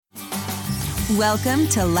Welcome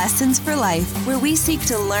to Lessons for Life, where we seek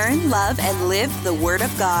to learn, love, and live the Word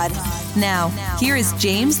of God. Now, here is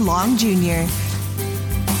James Long Jr.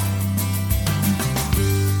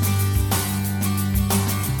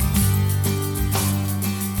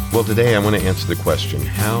 Well, today I want to answer the question,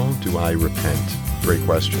 how do I repent? Great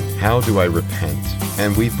question. How do I repent?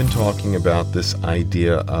 And we've been talking about this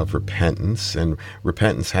idea of repentance, and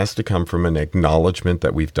repentance has to come from an acknowledgement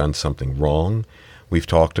that we've done something wrong. We've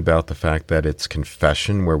talked about the fact that it's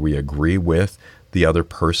confession where we agree with the other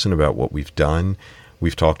person about what we've done.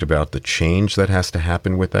 We've talked about the change that has to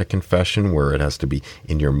happen with that confession, where it has to be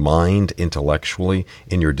in your mind intellectually,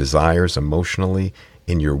 in your desires emotionally,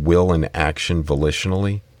 in your will and action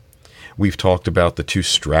volitionally. We've talked about the two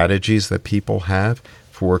strategies that people have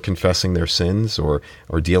for confessing their sins or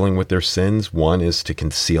dealing with their sins. One is to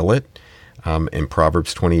conceal it. In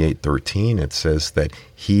Proverbs 28:13, it says that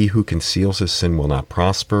he who conceals his sin will not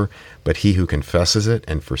prosper, but he who confesses it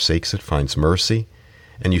and forsakes it finds mercy.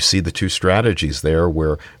 And you see the two strategies there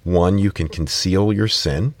where, one, you can conceal your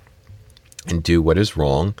sin and do what is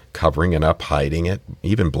wrong, covering it up, hiding it,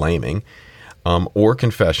 even blaming. Or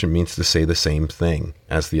confession means to say the same thing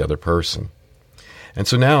as the other person. And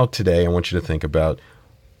so now, today, I want you to think about,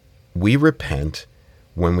 we repent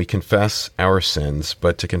when we confess our sins,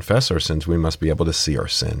 but to confess our sins, we must be able to see our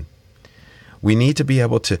sin. We need to be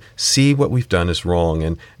able to see what we've done is wrong.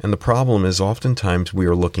 And the problem is oftentimes we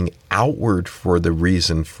are looking outward for the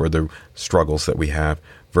reason for the struggles that we have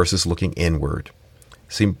versus looking inward.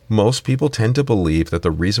 See, most people tend to believe that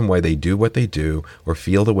the reason why they do what they do or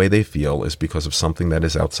feel the way they feel is because of something that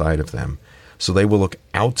is outside of them. So they will look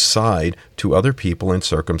outside to other people and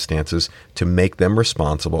circumstances to make them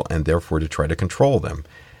responsible and therefore to try to control them.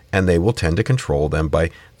 And they will tend to control them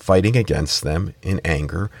by fighting against them in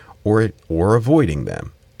anger or avoiding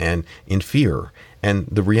them and in fear. And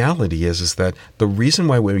the reality is that the reason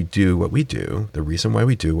why we do what we do,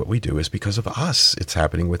 is because of us. It's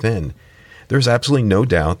happening within. There's absolutely no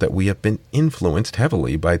doubt that we have been influenced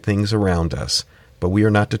heavily by things around us, but we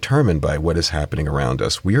are not determined by what is happening around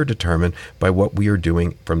us. We are determined by what we are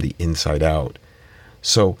doing from the inside out.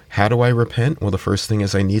 So how do I repent? Well, the first thing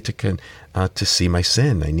is I need to see my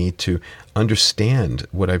sin. I need to understand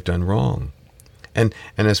what I've done wrong. And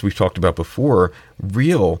as we've talked about before,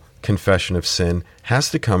 real confession of sin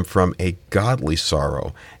has to come from a godly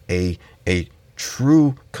sorrow, a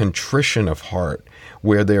true contrition of heart,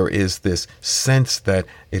 where there is this sense that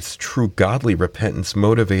it's true godly repentance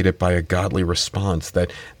motivated by a godly response,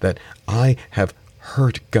 that I have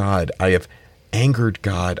hurt God, I have angered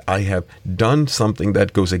God, I have done something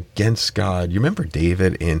that goes against God. You remember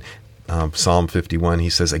David in Psalm 51, he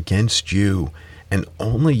says, "Against you, and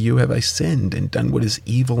only you have I sinned and done what is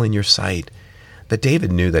evil in your sight." That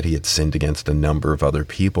David knew that he had sinned against a number of other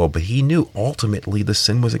people, but he knew ultimately the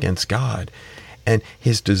sin was against God. And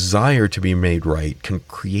his desire to be made right can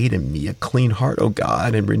create in me a clean heart, O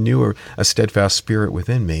God, and renew a steadfast spirit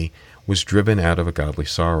within me, was driven out of a godly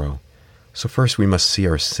sorrow. So first, we must see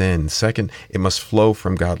our sin. Second, it must flow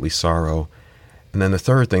from godly sorrow. And then the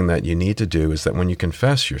third thing that you need to do is that when you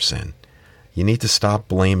confess your sin, you need to stop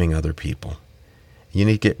blaming other people. You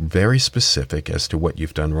need to get very specific as to what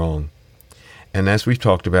you've done wrong. And as we've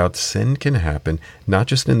talked about, sin can happen not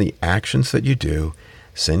just in the actions that you do.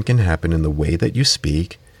 Sin can happen in the way that you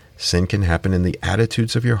speak. Sin can happen in the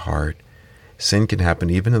attitudes of your heart. Sin can happen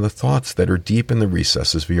even in the thoughts that are deep in the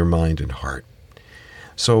recesses of your mind and heart.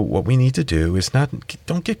 So what we need to do is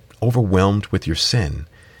don't get overwhelmed with your sin.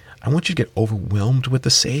 I want you to get overwhelmed with the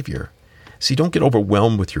Savior. See, don't get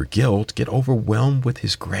overwhelmed with your guilt. Get overwhelmed with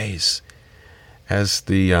His grace. As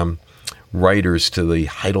the writers to the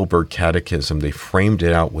Heidelberg Catechism, they framed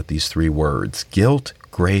it out with these three words: guilt,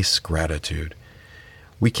 grace, gratitude.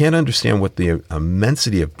 We can't understand what the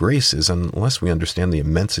immensity of grace is unless we understand the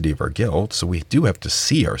immensity of our guilt, so we do have to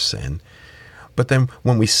see our sin. But then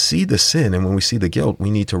when we see the sin and when we see the guilt,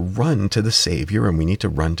 we need to run to the Savior and we need to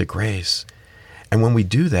run to grace. And when we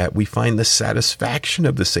do that, we find the satisfaction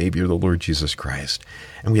of the Savior, the Lord Jesus Christ.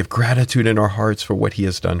 And we have gratitude in our hearts for what He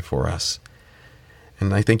has done for us.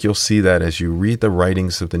 And I think you'll see that as you read the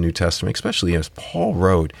writings of the New Testament, especially as Paul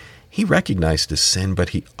wrote. He recognized his sin,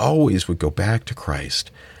 but he always would go back to Christ,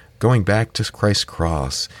 going back to Christ's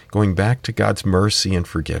cross, going back to God's mercy and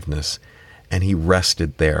forgiveness, and he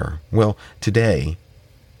rested there. Well, today,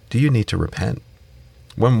 do you need to repent?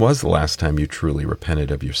 When was the last time you truly repented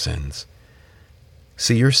of your sins?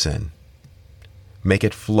 See your sin. Make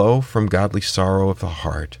it flow from godly sorrow of the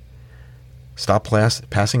heart. Stop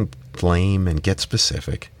passing blame and get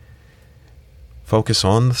specific. Focus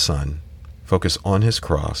on the Son. Focus on His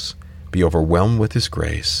cross. Be overwhelmed with His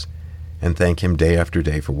grace and thank Him day after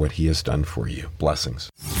day for what He has done for you. Blessings.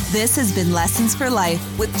 This has been Lessons for Life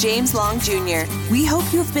with James Long Jr. We hope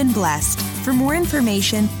you've been blessed. For more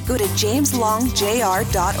information, go to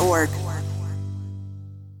jameslongjr.org.